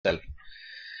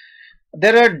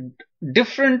there are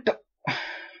different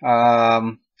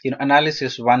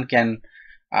analysis one can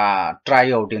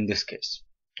try out in this case.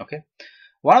 Okay,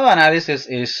 one of the analysis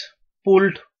is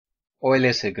pooled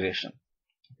OLS regression.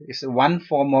 It's one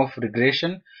form of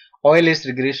regression, OLS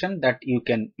regression, that you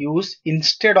can use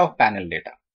instead of panel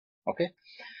data. Okay,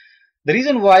 the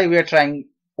reason why we are trying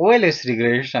OLS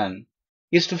regression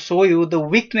is to show you the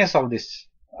weakness of this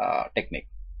technique.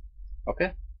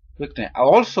 Okay, weakness.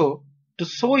 Also to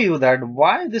show you that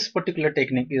why this particular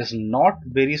technique is not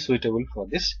very suitable for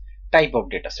this type of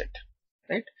data set,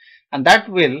 right? And that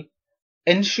will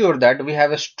ensure that we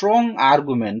have a strong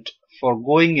argument for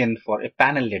going in for a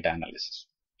panel data analysis.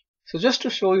 So just to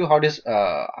show you how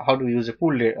to use a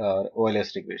pooled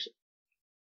OLS regression.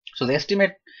 So the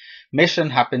estimation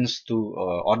happens to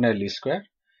ordinary least square,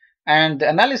 and the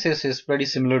analysis is pretty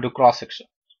similar to cross section.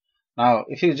 Now,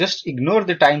 if you just ignore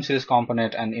the time series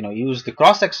component and use the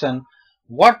cross section,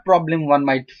 what problem one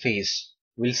might face,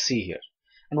 we'll see here.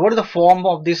 And what is the form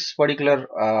of this particular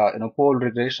pooled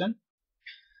regression?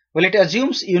 Well, it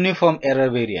assumes uniform error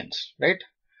variance, right?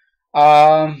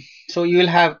 So you will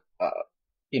have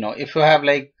if you have,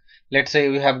 like, let's say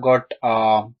we have got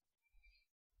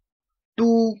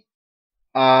two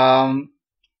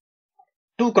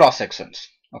cross sections,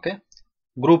 okay,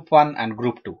 group 1 and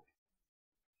group 2.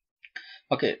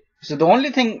 Okay, so the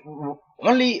only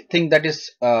thing that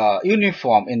is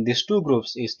uniform in these two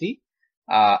groups is the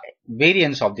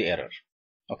variance of the error.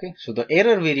 Okay, so the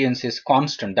error variance is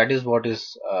constant. That is what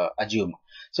is assumed.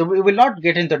 So we will not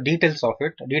get into details of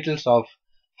it, details of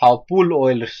how pooled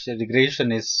OLS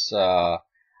regression is I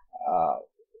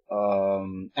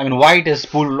mean, why it is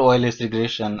pooled OLS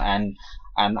regression and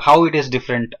how it is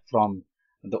different from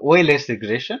the OLS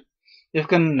regression. You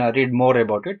can read more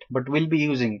about it, but we'll be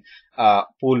using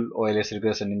pooled OLS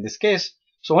regression in this case.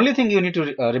 So only thing you need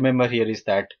to remember here is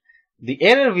that the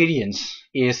error variance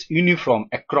is uniform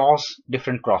across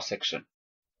different cross section.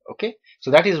 Okay,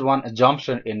 so that is one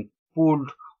assumption in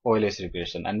pooled OLS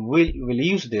regression, and we'll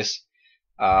use this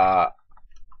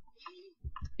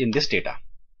in this data.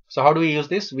 So how do we use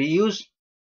this? We use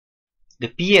the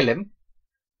PLM,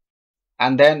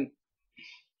 and then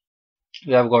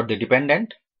we have got the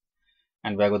dependent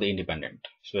and we have got the independent.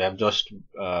 So we have just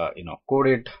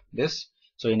coded this.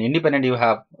 So in independent you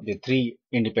have the three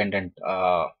independent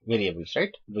variables,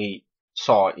 right? We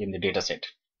saw in the data set.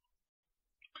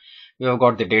 We have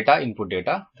got the data, input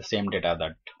data, the same data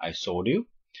that I showed you,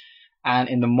 and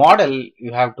in the model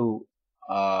you have to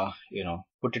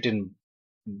put it in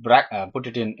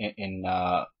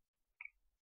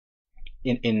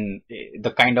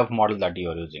the kind of model that you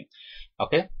are using.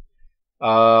 Okay,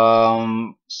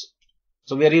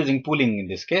 so we are using pooling in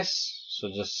this case. So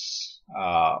just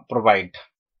provide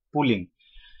pooling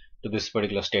to this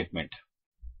particular statement,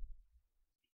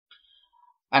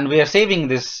 and we are saving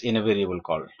this in a variable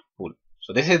called pool.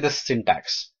 So this is the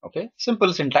syntax. Okay,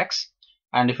 simple syntax,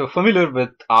 and if you're familiar with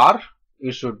R,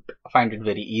 you should find it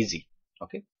very easy.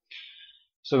 Okay,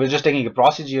 so we're just taking a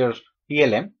procedure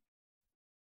PLM,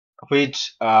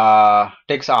 which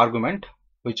takes argument,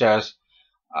 which has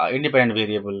independent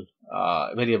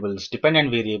variables,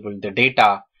 dependent variable, the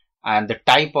data, and the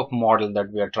type of model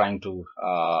that we are trying to,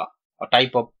 a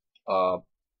type of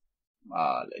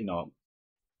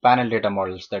panel data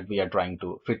models that we are trying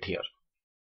to fit here.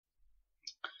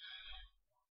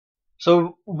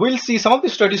 So we'll see some of the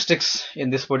statistics in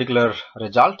this particular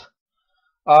result.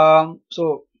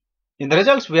 So in the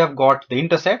results we have got the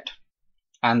intercept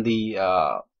and the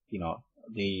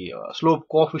slope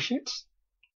coefficients,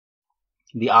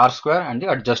 the R square and the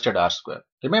adjusted R square.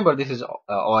 Remember, this is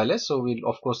OLS, so we'll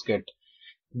of course get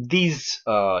these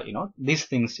these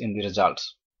things in the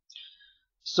results.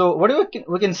 So what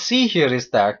we can see here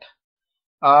is that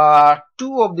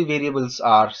two of the variables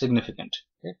are significant.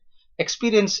 Okay?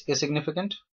 Experience is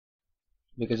significant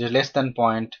because it's less than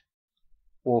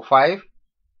 0.05.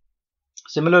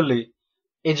 Similarly,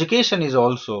 education is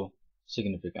also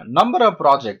significant. Number of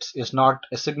projects is not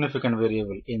a significant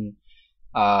variable in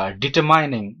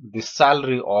determining the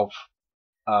salary of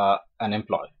an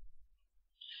employee.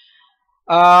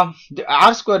 The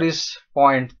R square is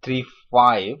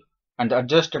 0.35 and the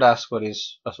adjusted R square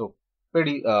is also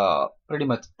pretty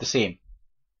much the same.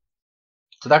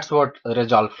 So that's what the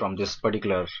result from this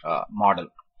particular model.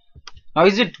 Now,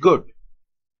 is it good?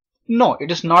 No,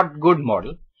 it is not good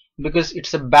model because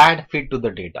it's a bad fit to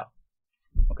the data.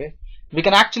 Okay, we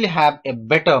can actually have a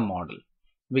better model.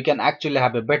 We can actually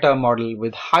have a better model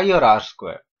with higher R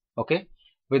square. Okay,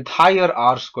 with higher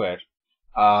R square,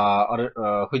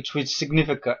 which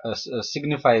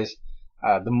signifies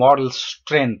the model's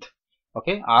strength.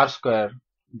 Okay, R square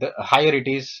the higher it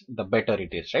is, the better it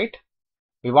is, right?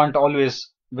 We want always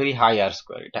very high R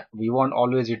square. We want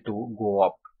always it to go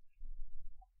up.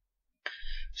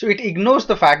 So it ignores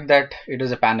the fact that it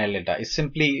is a panel data. It's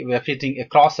simply we are fitting a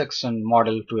cross-section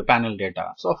model to a panel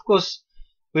data. So of course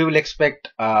we will expect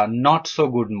a not so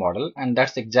good model, and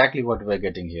that's exactly what we're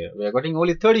getting here. We are getting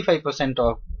only 35%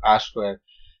 of R square,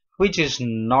 which is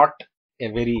not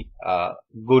a very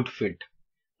good fit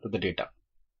to the data.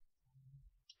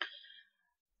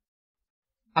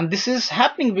 And this is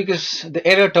happening because the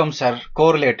error terms are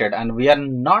correlated and we are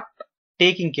not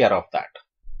taking care of that.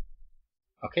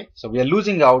 Okay, so we are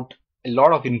losing out a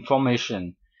lot of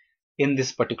information in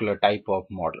this particular type of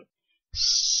model.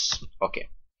 Okay,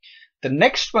 the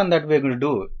next one that we're going to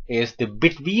do is the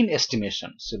between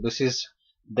estimation. So this is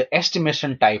the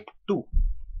estimation type 2.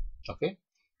 Okay,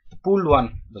 the pooled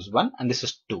one was 1 and this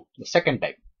is 2, the second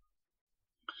type.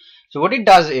 So what it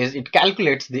does is it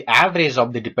calculates the average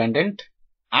of the dependent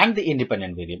and the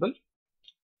independent variable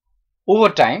over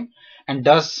time and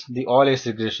does the OLS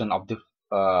regression of the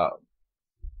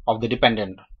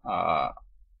dependent by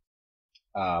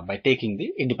taking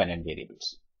the independent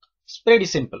variables. It's pretty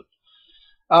simple.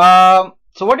 So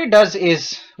what it does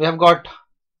is we have got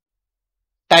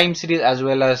time series as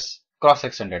well as cross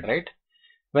extended, right?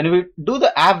 When we do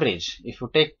the average, if you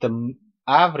take the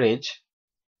average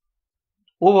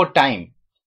over time,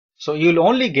 so you will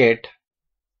only get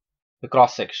the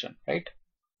cross section, right?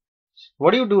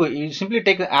 What do? You simply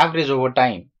take the average over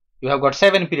time. You have got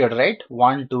 7 period, right?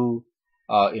 1 to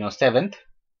 7th.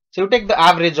 So you take the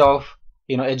average of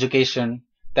education,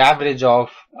 the average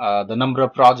of the number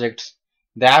of projects,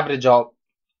 the average of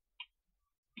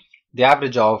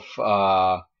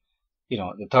the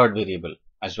third variable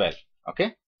as well.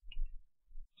 Okay.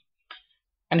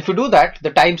 And if you do that,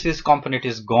 the time series component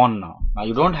is gone now. Now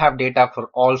you don't have data for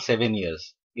all 7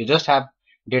 years. You just have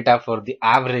data for the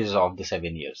average of the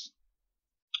 7 years.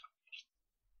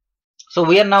 So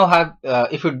we are now have,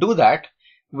 if you do that,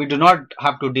 we do not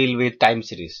have to deal with time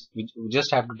series. We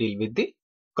just have to deal with the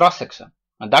cross section.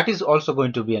 And that is also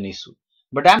going to be an issue.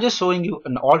 But I'm just showing you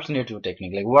an alternative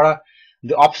technique. Like what are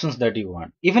the options that you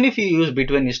want? Even if you use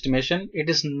between estimation, it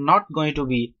is not going to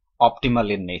be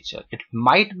optimal in nature. It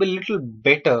might be a little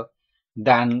better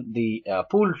than the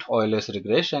pooled OLS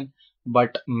regression,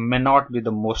 but may not be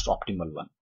the most optimal one.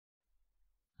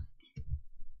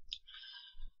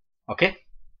 Okay,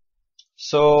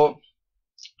 so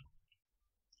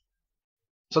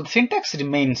the syntax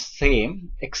remains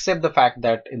same except the fact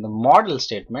that in the model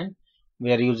statement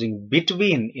we are using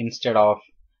between instead of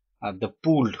the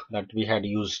pooled that we had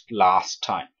used last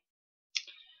time.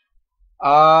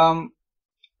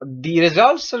 The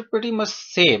results are pretty much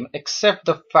same except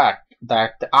the fact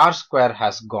that the R square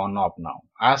has gone up now.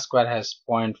 R square has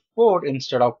 0.4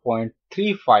 instead of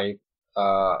 0.35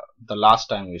 the last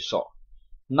time we saw.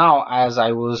 Now, as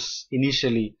I was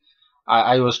initially,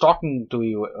 I was talking to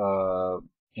you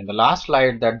in the last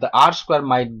slide that the R square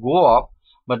might go up,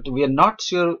 but we are not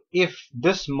sure if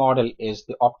this model is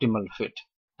the optimal fit.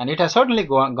 And it has certainly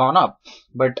gone up,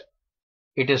 but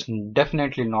it is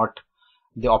definitely not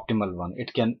the optimal one.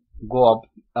 It can go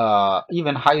up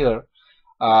even higher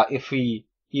if we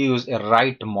use a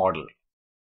right model.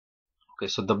 Okay,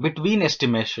 so the between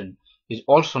estimation is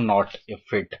also not a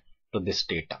fit to this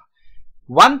data.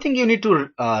 One thing you need to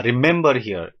remember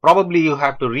here, probably you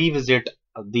have to revisit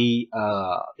the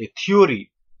theory,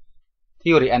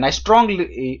 and I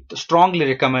strongly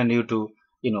recommend you to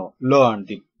learn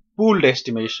the pooled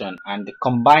estimation and the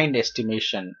combined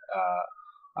estimation,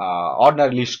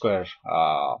 ordinary least square,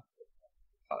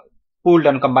 pooled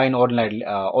and combined ordinary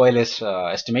OLS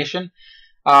estimation.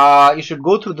 You should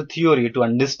go through the theory to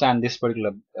understand this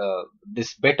particular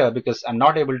this better, because I'm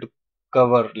not able to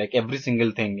cover like every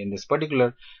single thing in this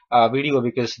particular video,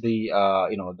 because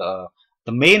the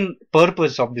main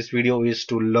purpose of this video is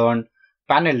to learn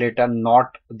panel data,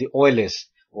 not the OLS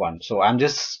one. So I'm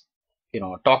just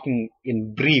talking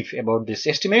in brief about this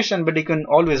estimation, but you can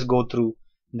always go through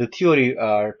the theory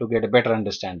to get a better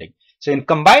understanding. So in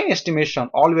combined estimation,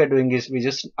 all we are doing is we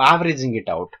just averaging it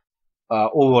out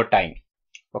over time.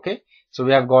 Okay, so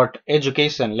we have got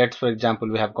education. Let's, for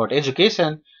example, we have got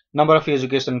education, number of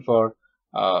education for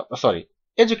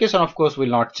education of course will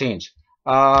not change.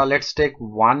 Let's take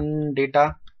one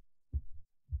data.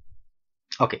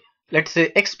 Okay, let's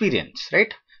say experience,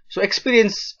 right? So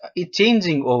experience is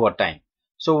changing over time.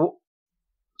 So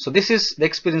this is the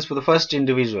experience for the first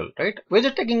individual, right? We're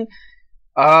just taking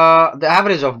the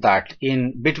average of that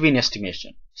in between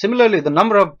estimation. Similarly, the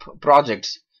number of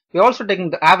projects, we're also taking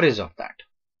the average of that.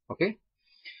 Okay,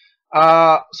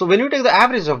 so when you take the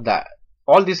average of that,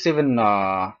 all these 7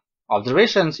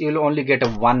 observations, you will only get a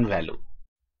 1 value,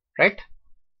 right?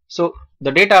 So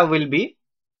the data will be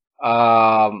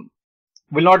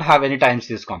will not have any time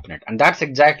series component, and that's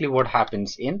exactly what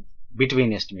happens in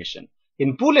between estimation.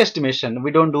 In pool estimation,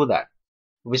 we don't do that.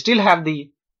 We still have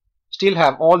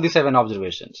all the 7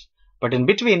 observations, but in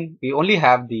between we only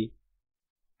have the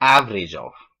average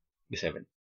of the 7.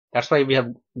 That's why we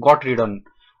have got rid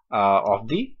of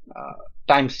the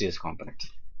time series component.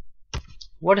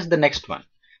 What is the next one?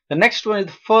 The next one is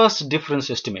the first difference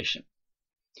estimation.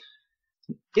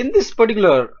 In this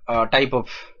particular type of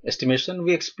estimation,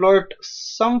 we exploit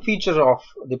some feature of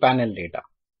the panel data.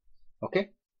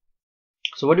 Okay,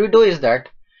 so what we do is that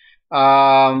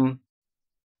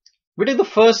we take the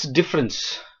first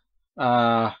difference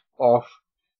of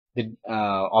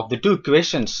the two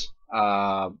equations,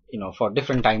 for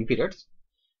different time periods.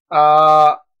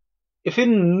 If you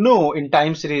know, in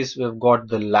time series we've got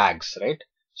the lags, right?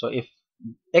 So if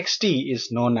xt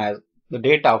is known as the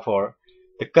data for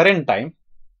the current time,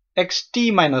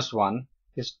 xt minus 1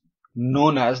 is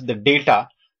known as the data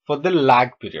for the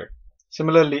lag period.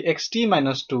 Similarly, xt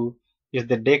minus 2 is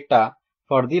the data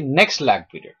for the next lag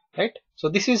period, right? So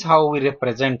this is how we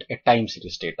represent a time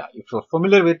series data. If you're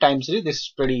familiar with time series, this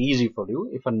is pretty easy for you.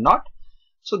 If you're not,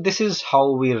 so this is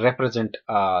how we represent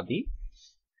the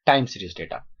time series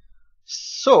data.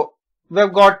 So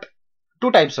we've got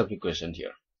two types of equations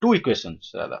here, two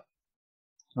equations rather,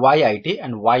 yit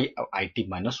and yit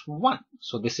minus 1.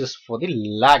 So this is for the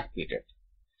lag period.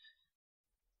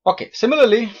 Okay,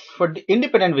 similarly for the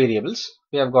independent variables,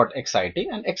 we have got xit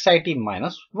and xit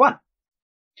minus 1.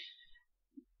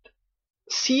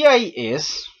 Ci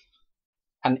is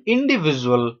an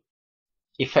individual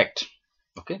effect.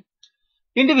 Okay,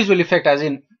 individual effect as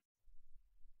in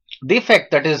the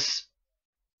effect that is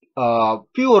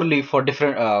purely for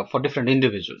different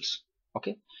individuals.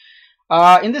 Okay,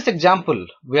 in this example,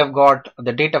 we have got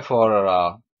the data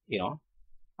for the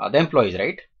employees,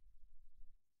 right?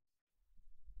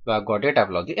 We have got data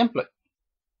for the employee.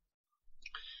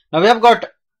 Now we have got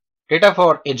data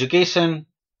for education,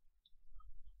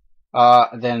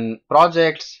 then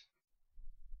projects,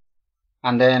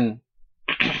 and then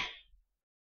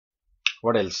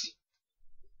what else?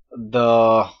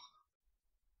 The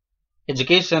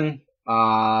education,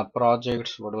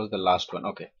 projects. What was the last one?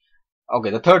 Okay,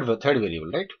 the third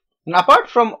variable, right? And apart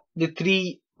from the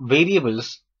 3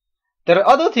 variables, there are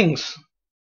other things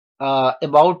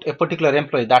about a particular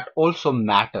employee that also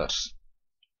matters,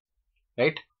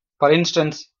 right? For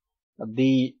instance,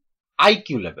 the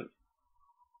IQ level,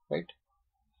 right?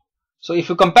 So if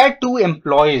you compare 2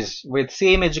 employees with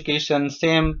same education,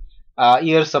 same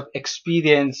years of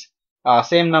experience,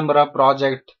 same number of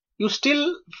projects, you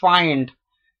still find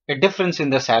a difference in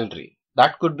the salary.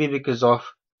 That could be because of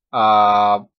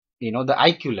the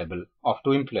IQ level of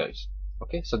 2 employees.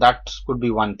 Okay, so that could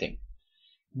be one thing.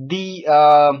 The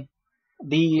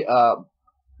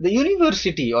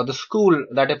university or the school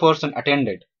that a person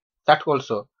attended, that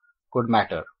also could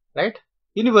matter, right?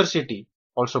 University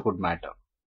also could matter.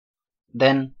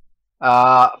 Then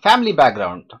family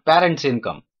background, parents'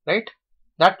 income, right?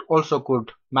 That also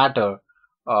could matter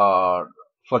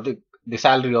for the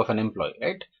salary of an employee,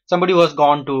 right? Somebody who has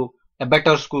gone to a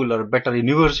better school or a better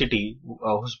university,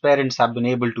 whose parents have been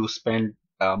able to spend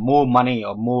more money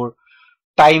or more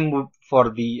time for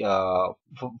the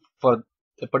for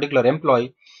a particular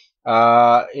employee,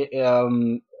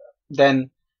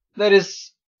 then there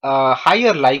is a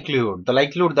higher likelihood, the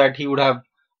likelihood that he would have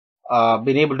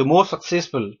been able to more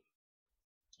successful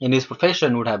in his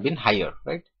profession would have been higher,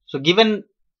 right? So given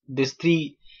these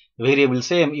 3 variables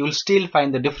same, you will still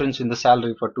find the difference in the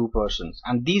salary for 2 persons,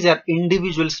 and these are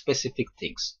individual specific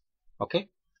things. Okay,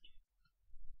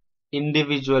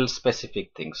 individual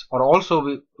specific things, or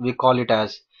also we call it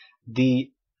as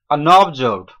the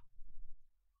unobserved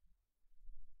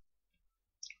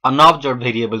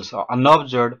variables or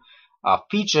unobserved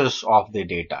features of the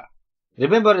data.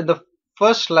 Remember, in the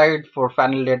first slide for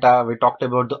panel data, we talked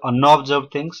about the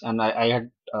unobserved things, and I had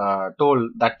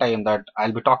told that time that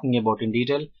I'll be talking about in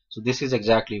detail. So this is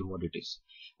exactly what it is.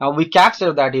 Now we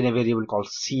capture that in a variable called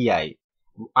Ci.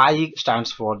 I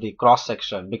stands for the cross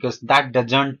section because that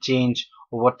doesn't change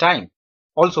over time.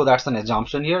 Also, that's an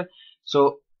assumption here.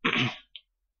 So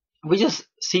we just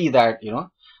see that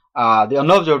the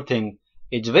unobserved thing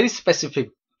is very specific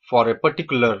for a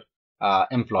particular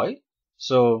employee.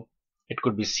 So it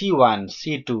could be C1,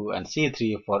 C2, and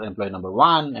C3 for employee number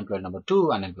 1, employee number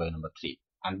 2, and employee number 3,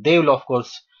 and they will of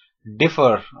course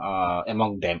differ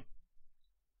among them.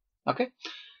 Okay,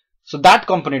 so that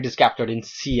component is captured in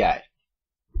Ci.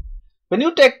 When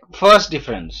you take first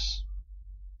difference,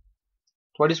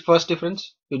 What is first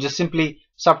difference? You just simply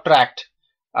subtract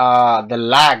the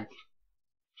lag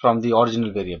from the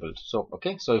original variable. So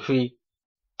okay, so if we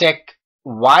take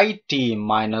yt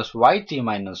minus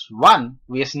 1,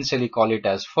 we essentially call it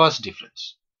as first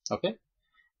difference. Okay,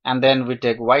 and then we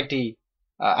take yt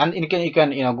and you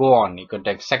can go on, you can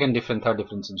take second difference, third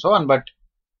difference, and so on, but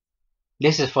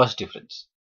this is first difference,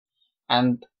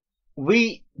 and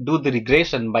we do the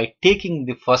regression by taking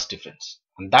the first difference,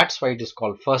 and that's why it is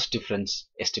called first difference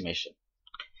estimation.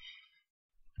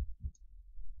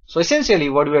 So essentially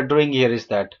what we are doing here is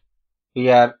that we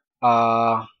are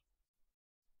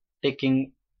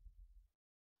taking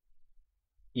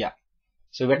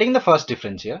so we are taking the first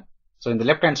difference here. So in the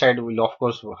left hand side we will of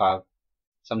course have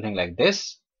something like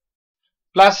this,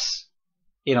 plus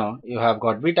you have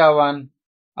got beta 1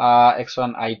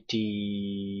 x1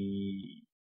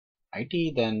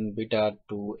 it, then beta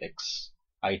 2 x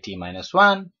it minus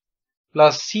 1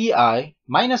 plus ci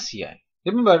minus ci.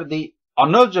 Remember, the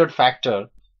unobserved factor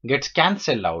gets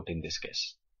cancelled out in this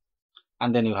case,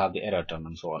 and then you have the error term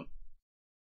and so on.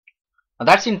 Now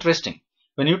that's interesting.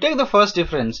 When you take the first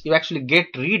difference, you actually get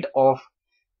rid of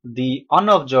the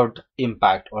unobserved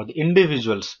impact or the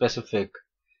individual specific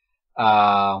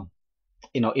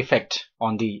effect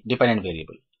on the dependent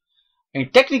variable.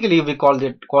 And technically we call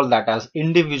that as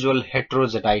individual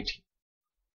heterogeneity,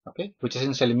 okay, which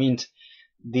essentially means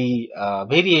the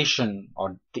variation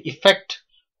or the effect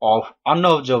of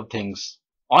unobserved things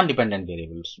on dependent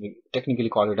variables. We technically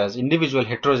call it as individual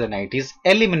heterogeneity is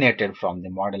eliminated from the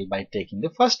model by taking the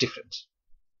first difference.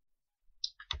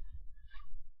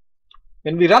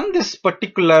 When we run this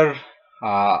particular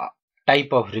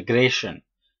type of regression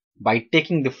by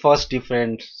taking the first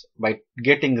difference, by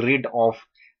getting rid of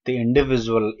the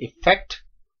individual effect,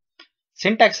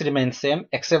 syntax remains same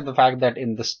except the fact that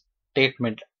in the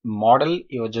statement model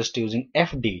you are just using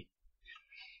FD.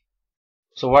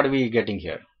 So what are we getting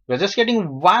here? We are just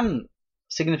getting one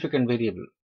significant variable,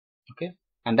 okay,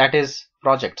 and that is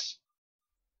projects.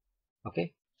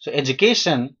 Okay, so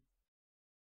education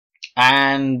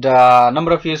and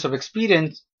number of years of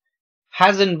experience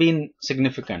hasn't been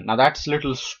significant. Now that's a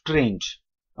little strange.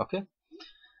 Okay,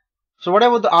 so what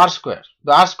about the R square?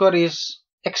 The R square is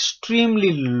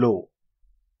extremely low.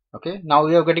 Okay, now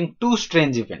we are getting two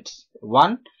strange events.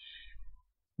 One,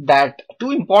 that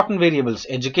two important variables,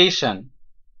 education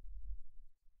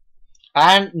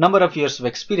and number of years of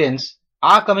experience,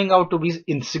 are coming out to be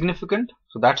insignificant.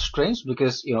 So that's strange,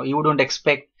 because you wouldn't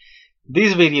expect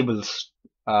these variables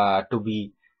to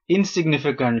be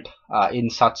insignificant in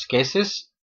such cases.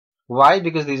 Why?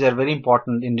 Because these are very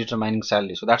important in determining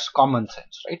salary. So that's common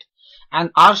sense, right?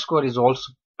 And R square is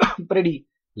also pretty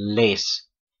less,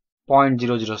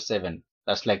 0.007.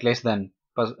 That's like less than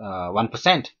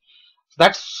 1%.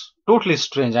 That's totally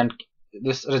strange, and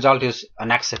this result is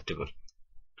unacceptable.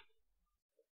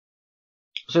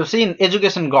 So you've seen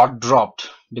education got dropped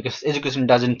because education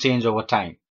doesn't change over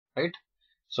time, right?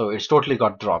 So it's totally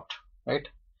got dropped, right?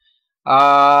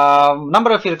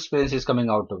 Number of year experience is coming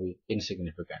out to be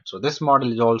insignificant. So this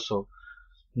model is also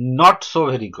not so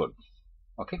very good.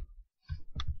 Okay,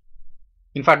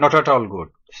 in fact not at all good.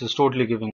 This is totally giving